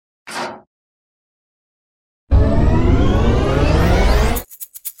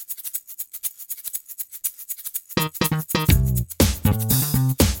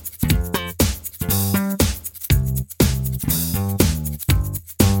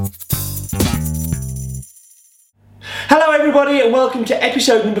everybody and welcome to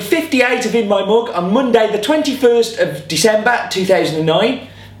episode number 58 of In My Mug on Monday the 21st of December 2009.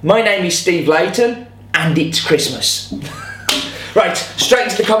 My name is Steve Layton and it's Christmas. Right, straight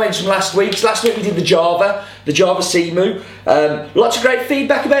into the comments from last week. Last week we did the Java Seamoo. Lots of great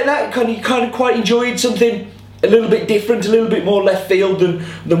feedback about that. Kind of quite enjoyed something a little bit different, a little bit more left field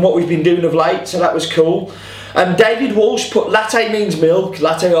than what we've been doing of late, so that was cool. David Walsh put latte means milk,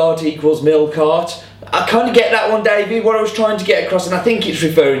 latte art equals milk art. I kind of get that one, David, what I was trying to get across, and I think it's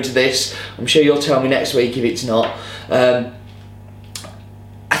referring to this. I'm sure you'll tell me next week if it's not. I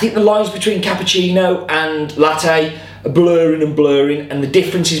think the lines between cappuccino and latte are blurring, and the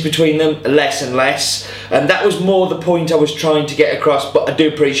differences between them are less and less. And that was more the point I was trying to get across, but I do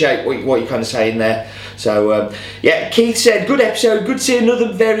appreciate what you're kind of saying there. So, yeah, Keith said, good episode, good to see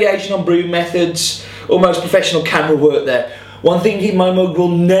another variation on brewing methods, almost professional camera work there. One thing In My Mug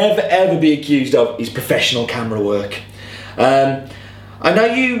will never ever be accused of is professional camera work. I know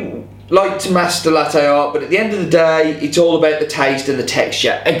you like to master latte art, but at the end of the day, it's all about the taste and the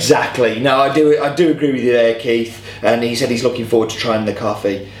texture. Exactly. No, I do agree with you there, Keith. And he said he's looking forward to trying the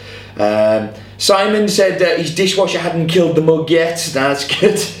coffee. Simon said his dishwasher hadn't killed the mug yet. That's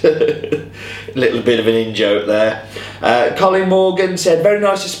good. A little bit of an in-joke there. Colin Morgan said, very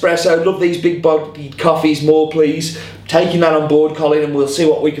nice espresso. Love these big bodied coffees. More, please. Taking that on board, Colin, and we'll see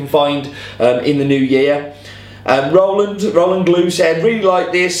what we can find in the new year. Roland Glue said, really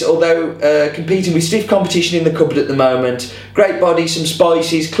like this, although competing with stiff competition in the cupboard at the moment. Great body, some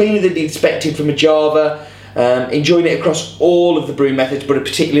spices, cleaner than expected from a Java. Enjoying it across all of the brew methods, but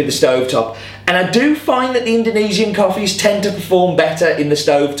particularly the stovetop. And I do find that the Indonesian coffees tend to perform better in the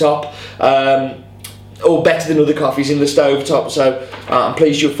stovetop, or better than other coffees in the stovetop, so I'm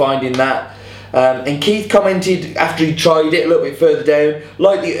pleased you're finding that. And Keith commented after he tried it a little bit further down,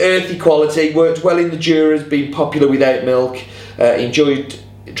 like the earthy quality, worked well in the Juras, been popular without milk, enjoyed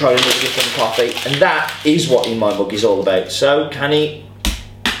trying a different coffee, and that is what In My Mug is all about. So canny,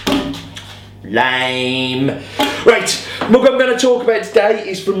 lame. Right, mug I'm going to talk about today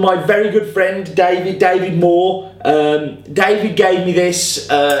is from my very good friend David Moore. David gave me this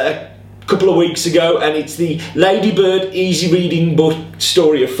a couple of weeks ago, and it's the Ladybird Easy Reading Book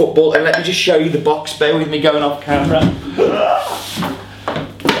Story of Football. And let me just show you the box. Bear with me going off camera.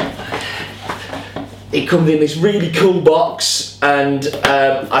 It comes in this really cool box, and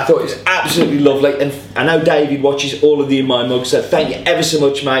I thought it was absolutely lovely. And I know David watches all of the In My Mug, so thank you ever so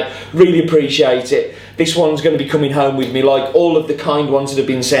much, mate. Really appreciate it. This one's going to be coming home with me, like all of the kind ones that have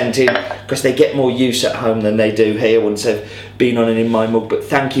been sent in, because they get more use at home than they do here once they've been on an In My Mug. But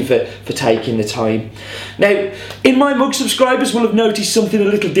thank you for taking the time. Now, In My Mug subscribers will have noticed something a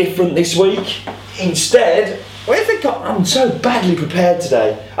little different this week. Instead, where have they got? I'm so badly prepared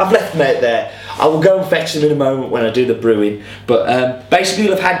today. I've left them out there. I will go and fetch them in a moment when I do the brewing. But basically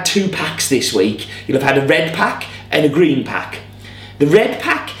you'll have had two packs this week. You'll have had a red pack and a green pack. The red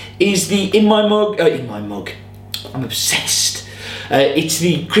pack is the In My Mug, I'm obsessed. It's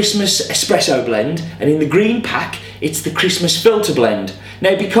the Christmas Espresso blend, and in the green pack, it's the Christmas Filter blend.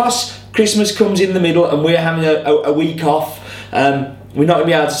 Now, because Christmas comes in the middle and we're having a week off, we're not going to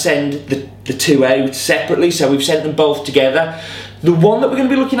be able to send the two out separately, so we've sent them both together. The one that we're going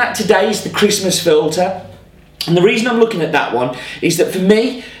to be looking at today is the Christmas Filter, and the reason I'm looking at that one is that for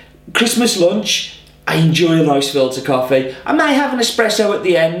me, Christmas lunch, I enjoy a nice filter coffee. I may have an espresso at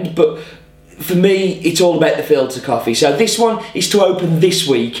the end, but for me, it's all about the filter coffee. So this one is to open this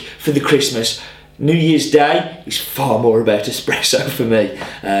week for the Christmas. New Year's Day is far more about espresso for me,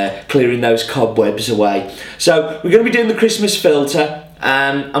 clearing those cobwebs away. So we're going to be doing the Christmas Filter.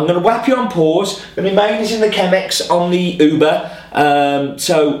 I'm going to whap you on pause. I'm going to be making this in the Chemex on the Uber.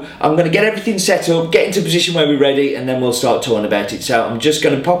 So I'm going to get everything set up, get into a position where we're ready, and then we'll start talking about it. So I'm just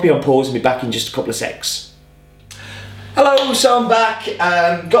going to pop you on pause and be back in just a couple of secs. Hello, so I'm back.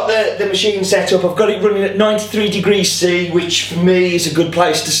 Got the machine set up. I've got it running at 93 degrees C, which for me is a good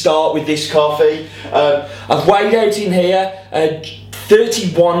place to start with this coffee. I've weighed out in here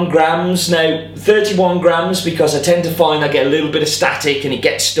 31 grams. Now, 31 grams because I tend to find I get a little bit of static and it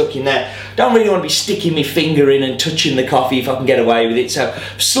gets stuck in there. Don't really want to be sticking my finger in and touching the coffee if I can get away with it. So,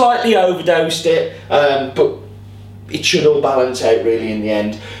 slightly overdosed it, but it should all balance out really in the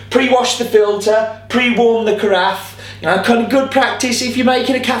end. Pre-wash the filter, pre-warm the carafe. You know, kind of good practice if you're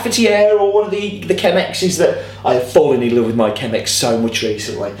making a cafetiere or one of the Chemexes that I have fallen in love with my Chemex so much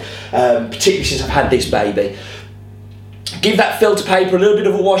recently, particularly since I've had this baby. Give that filter paper a little bit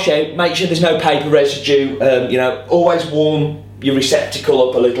of a wash out, make sure there's no paper residue, you know, always warm your receptacle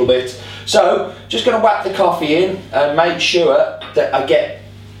up a little bit. So, just going to whack the coffee in and make sure that I get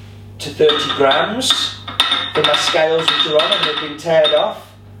to 30 grams from my scales which are on and they've been tared off.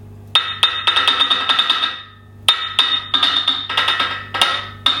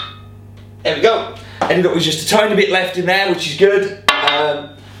 There we go. Ended up with just a tiny bit left in there, which is good.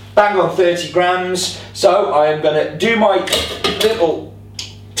 Bang on 30 grams. So I am going to do my little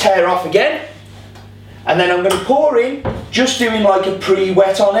tear off again. And then I'm going to pour in, just doing like a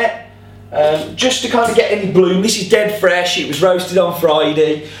pre-wet on it. Just to kind of get any bloom. This is dead fresh. It was roasted on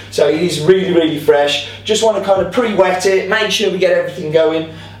Friday. So it is really, really fresh. Just want to kind of pre-wet it. Make sure we get everything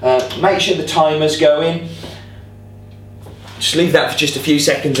going. Make sure the timer's going. Just leave that for just a few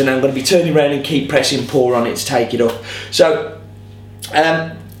seconds and I'm going to be turning around and keep pressing pour on it to take it up. So,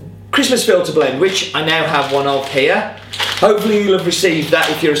 Christmas filter blend, which I now have one of here. Hopefully you'll have received that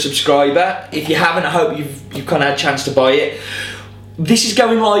if you're a subscriber. If you haven't, I hope you've kind of had a chance to buy it. This is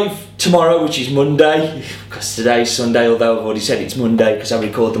going live tomorrow, which is Monday, because today's Sunday, although I've already said it's Monday because I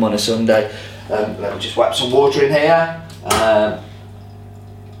record them on a Sunday. Let me just whack some water in here.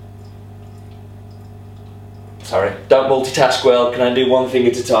 Sorry, don't multitask well, can I do one thing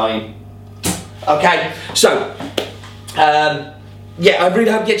at a time? Okay, so, yeah, I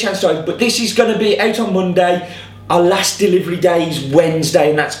really hope you get a chance to try it, but this is going to be out on Monday. Our last delivery day is Wednesday,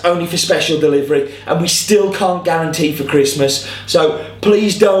 and that's only for special delivery, and we still can't guarantee for Christmas. So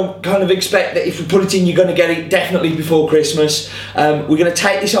please don't kind of expect that if we put it in, you're going to get it definitely before Christmas. We're going to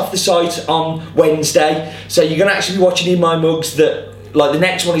take this off the site on Wednesday, so you're going to actually be watching in my mugs that, like, the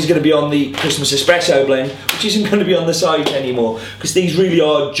next one is going to be on the Christmas espresso blend, which isn't going to be on the site anymore, because these really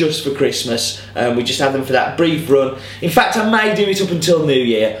are just for Christmas. We just had them for that brief run. In fact, I may do it up until New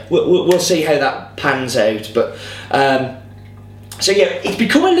Year. We'll see how that pans out. But so yeah, it's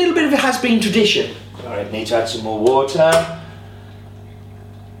become a little bit of a has-been tradition. All right, need to add some more water.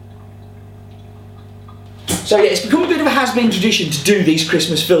 So yeah, it's become a bit of a has-been tradition to do these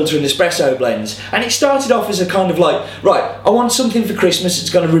Christmas filter and espresso blends. And it started off as a kind of like, right, I want something for Christmas that's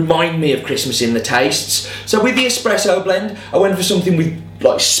going to remind me of Christmas in the tastes. So with the espresso blend, I went for something with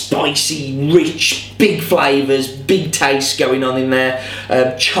like spicy, rich, big flavours, big tastes going on in there,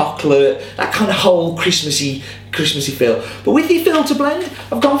 chocolate, that kind of whole Christmassy feel. But with the filter blend,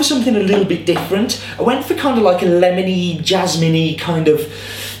 I've gone for something a little bit different. I went for kind of like a lemony, jasmine-y kind of,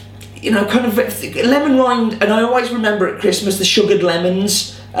 you know, kind of lemon rind, and I always remember at Christmas the sugared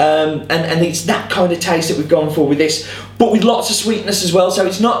lemons, and it's that kind of taste that we've gone for with this, but with lots of sweetness as well, so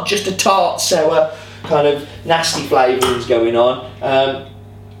it's not just a tart, sour, kind of nasty flavourings going on.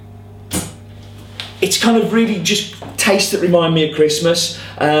 It's kind of really just tastes that remind me of Christmas.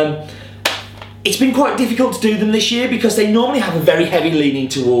 It's been quite difficult to do them this year because they normally have a very heavy leaning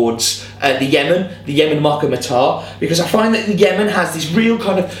towards the Yemen Mocha Matar, because I find that the Yemen has this real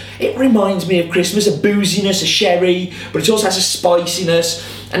kind of, it reminds me of Christmas, a booziness, a sherry, but it also has a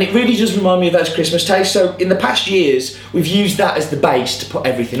spiciness, and it really does remind me of those Christmas tastes. So in the past years, we've used that as the base to put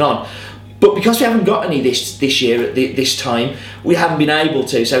everything on. But because we haven't got any this year at this time, we haven't been able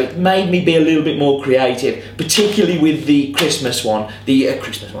to. So it made me be a little bit more creative, particularly with the Christmas one, the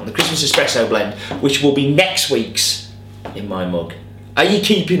Christmas espresso blend, which will be next week's in my mug. Are you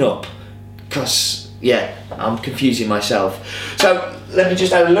keeping up? Because yeah, I'm confusing myself. So let me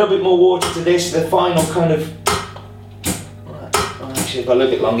just add a little bit more water to this. The final kind of. I've got a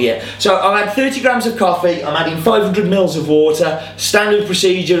little bit longer here. So I've had 30 grams of coffee, I'm adding 500 mils of water. Standard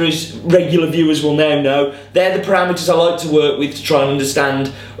procedure, as regular viewers will now know, they're the parameters I like to work with to try and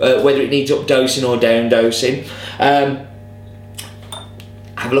understand whether it needs up dosing or down dosing. Have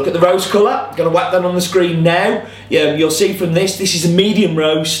a look at the roast colour. I'm going to whack that on the screen now. You'll see from this is a medium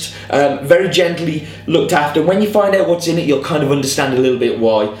roast, very gently looked after. When you find out what's in it, you'll kind of understand a little bit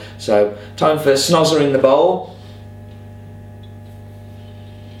why. So time for snozzer in the bowl.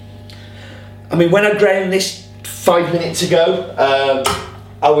 I mean, when I ground this 5 minutes ago,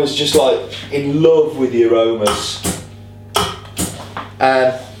 I was just like in love with the aromas.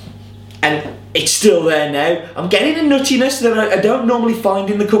 And it's still there now. I'm getting a nuttiness that I don't normally find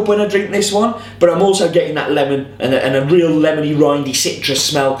in the cup when I drink this one, but I'm also getting that lemon and a real lemony, rindy citrus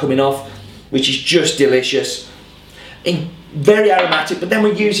smell coming off, which is just delicious. And very aromatic, but then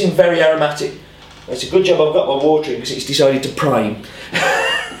we're using very aromatic. It's a good job I've got my water in because it's decided to prime.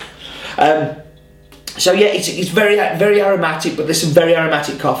 So yeah, it's very aromatic, but there's some very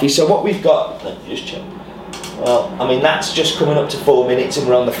aromatic coffee. So what we've got, let me just check. Well, I mean, that's just coming up to 4 minutes and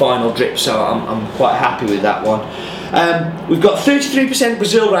we're on the final drip, so I'm quite happy with that one. We've got 33%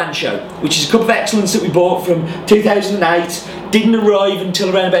 Brazil Rancho, which is a cup of excellence that we bought from 2008. Didn't arrive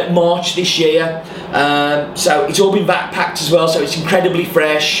until around about March this year, so it's all been vat packed as well, so it's incredibly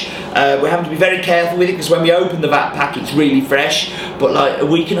fresh. We're having to be very careful with it because when we open the vat pack it's really fresh, but like a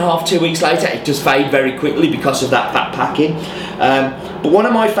week and a half, 2 weeks later it does fade very quickly because of that vat packing. But one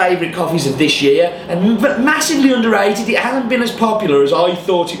of my favourite coffees of this year, and massively underrated, it hasn't been as popular as I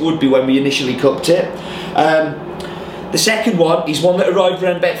thought it would be when we initially cupped it. The second one is one that arrived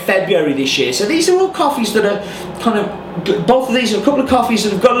around about February this year. So these are all coffees that are kind of, both of these are a couple of coffees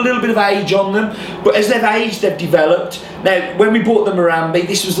that have got a little bit of age on them, but as they've aged, they've developed. Now, when we bought the Morambe,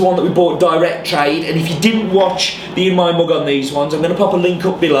 this was the one that we bought direct trade, and if you didn't watch the In My Mug on these ones, I'm going to pop a link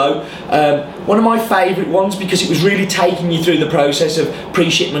up below. One of my favourite ones because it was really taking you through the process of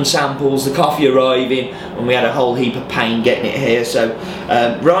pre-shipment samples, the coffee arriving, and we had a whole heap of pain getting it here. So,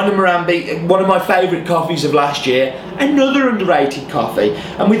 Rhino Morambe, one of my favourite coffees of last year, another underrated coffee.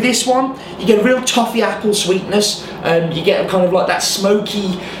 And with this one, you get a real toffee apple sweetness, you get a kind of like that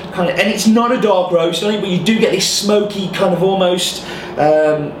smoky kind of, and it's not a dark roast on it, but you do get this smoky kind of almost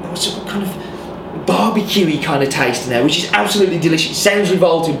kind of barbecue-y kind of taste in there, which is absolutely delicious. It sounds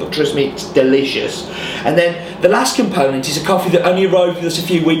revolting, but trust me, it's delicious. And then the last component is a coffee that only arrived with us a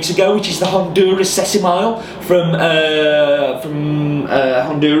few weeks ago, which is the Honduras Sesamile from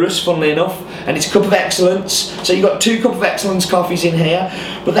Honduras, funnily enough, and it's a cup of excellence. So you've got 2 cup of excellence coffees in here,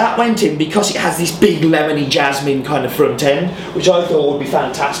 but that went in because it has this big lemony jasmine kind of front end, which I thought would be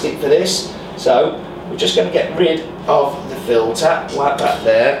fantastic for this. So we're just going to get rid of the filter, wipe that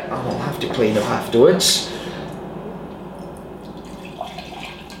there, and I'll have to clean up afterwards.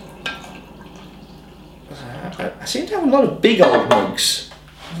 I seem to have a lot of big old mugs.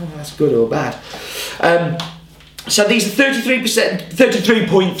 I don't know if that's good or bad. So these are 33%,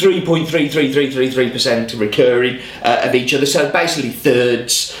 33.33333% recurring of each other, so basically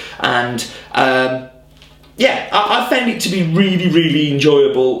thirds, and yeah, I found it to be really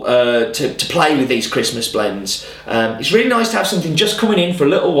enjoyable to play with these Christmas blends. It's really nice to have something just coming in for a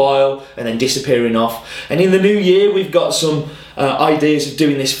little while and then disappearing off. And in the new year, we've got some ideas of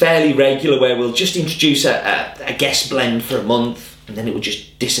doing this fairly regular, where we'll just introduce a guest blend for a month, and then it will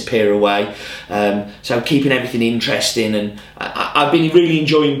just disappear away. So keeping everything interesting, and I've been really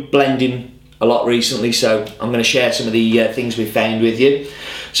enjoying blending a lot recently, so I'm going to share some of the things we've found with you.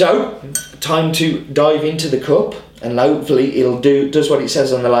 So, time to dive into the cup, and hopefully it'll does what it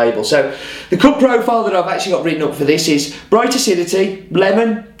says on the label. So, the cup profile that I've actually got written up for this is bright acidity,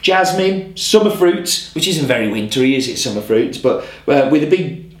 lemon, jasmine, summer fruits, which isn't very wintry, is it, summer fruits, but with a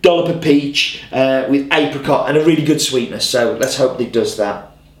big dollop of peach, with apricot, and a really good sweetness. So, let's hope it does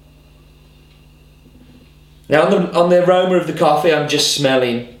that. Now, on the aroma of the coffee, I'm just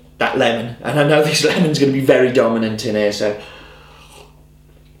smelling that lemon, and I know this lemon's going to be very dominant in here, so.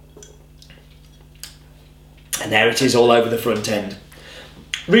 And there it is all over the front end.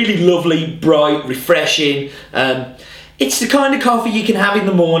 Really lovely, bright, refreshing. It's the kind of coffee you can have in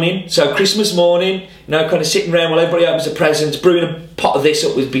the morning, so Christmas morning, you know, kind of sitting around while everybody opens their presents, brewing a pot of this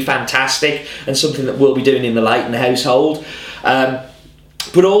up would be fantastic, and something that we'll be doing in the Leighton household.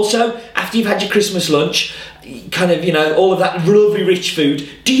 But also, after you've had your Christmas lunch, kind of, you know, all of that lovely rich food,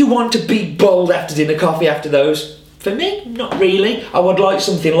 do you want a big bold after dinner coffee after those? For me, not really. I would like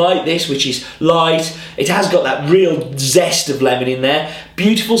something like this, which is light. It has got that real zest of lemon in there,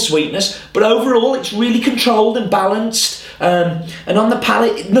 beautiful sweetness, but overall it's really controlled and balanced. And on the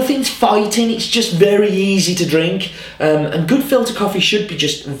palate, nothing's fighting, it's just very easy to drink. And good filter coffee should be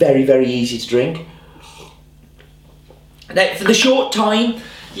just very easy to drink. Now, for the short time,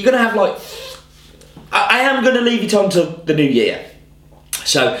 you're going to have like... I am going to leave it on till the new year.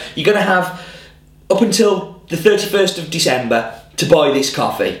 So, you're going to have up until the 31st of December to buy this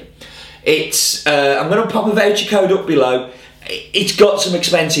coffee. It's I'm going to pop a voucher code up below. It's got some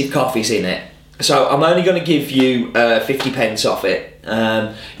expensive coffees in it, so I'm only going to give you 50p off it.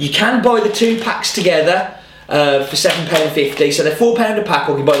 You can buy the 2 packs together for £7.50, so they're £4 a pack,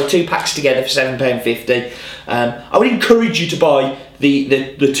 or you can buy the 2 packs together for £7.50. I would encourage you to buy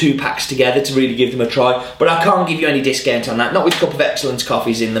the 2 packs together to really give them a try, but I can't give you any discount on that, not with Cup of Excellence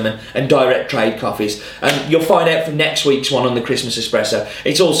coffees in them and direct trade coffees. And you'll find out from next week's one on the Christmas Espresso,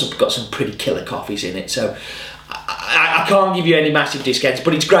 it's also got some pretty killer coffees in it, so I can't give you any massive discounts,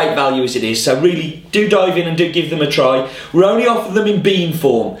 but it's great value as it is, so really do dive in and do give them a try. We're only offering them in bean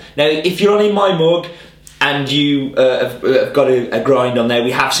form. Now, if you're on In My Mug and you have got a grind on there,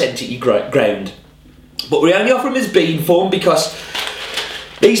 we have sent it you ground. But we only offer them as bean form because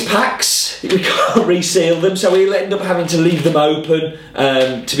these packs we can't reseal them, so we'll end up having to leave them open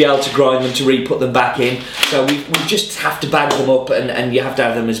to be able to grind them, to re-put them back in. So we just have to bag them up, and you have to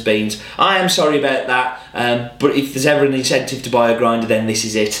have them as beans. I am sorry about that, but if there's ever an incentive to buy a grinder, then this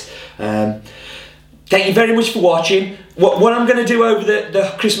is it. Thank you very much for watching. What I'm going to do over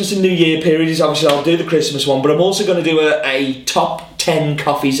the Christmas and New Year period is, obviously I'll do the Christmas one, but I'm also going to do a top 10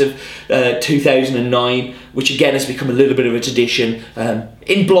 coffees of 2009, which again has become a little bit of a tradition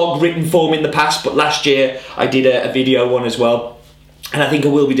in blog written form in the past, but last year I did a video one as well, and I think I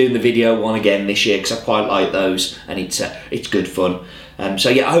will be doing the video one again this year because I quite like those, and it's good fun. So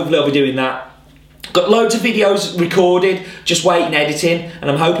yeah, hopefully I'll be doing that. Got loads of videos recorded, just waiting editing, and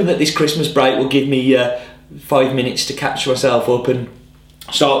I'm hoping that this Christmas break will give me 5 minutes to catch myself up and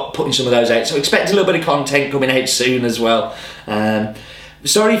start putting some of those out. So expect a little bit of content coming out soon as well.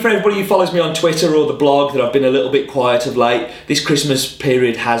 Sorry for everybody who follows me on Twitter or the blog that I've been a little bit quiet of late. This Christmas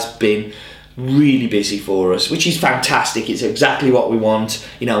period has been really busy for us, which is fantastic. It's exactly what we want,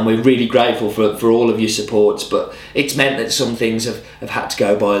 you know, and we're really grateful for all of your supports, but it's meant that some things have had to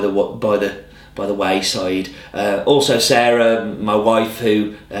go by the wayside. Also Sarah, my wife,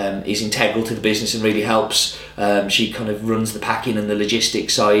 who is integral to the business and really helps, she kind of runs the packing and the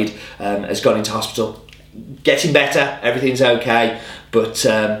logistics side, has gone into hospital. Getting better, everything's okay, but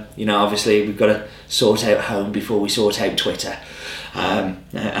you know, obviously we've got to sort out home before we sort out Twitter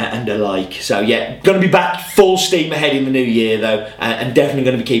and the like. So yeah, going to be back full steam ahead in the new year though, and definitely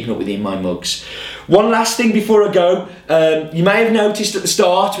going to be keeping up with In My Mugs. One last thing before I go, you may have noticed at the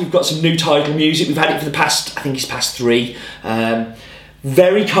start we've got some new title music. We've had it for the past, I think it's past 3.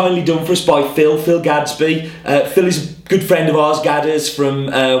 Very kindly done for us by Phil Gadsby. Phil is a good friend of ours, Gadders, from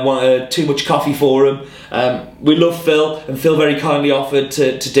Too Much Coffee Forum. We love Phil, and Phil very kindly offered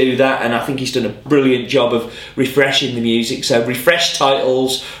to do that, and I think he's done a brilliant job of refreshing the music. So refreshed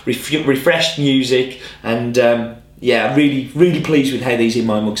titles, refreshed music, and yeah, really pleased with how these In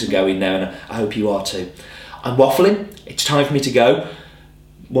My Mugs are going now, and I hope you are too. I'm waffling, it's time for me to go.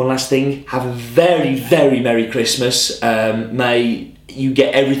 One last thing, have a very Merry Christmas. May you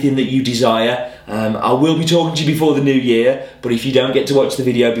get everything that you desire. I will be talking to you before the new year, but if you don't get to watch the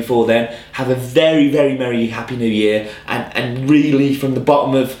video before then, have a very merry Happy New Year, and really from the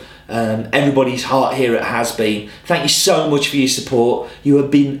bottom of everybody's heart here at Has Been, thank you so much for your support. You have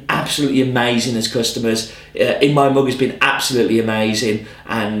been absolutely amazing as customers. In My Mug has been absolutely amazing,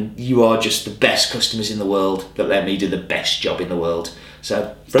 and you are just the best customers in the world that let me do the best job in the world.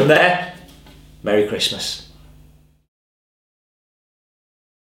 So from there, Merry Christmas.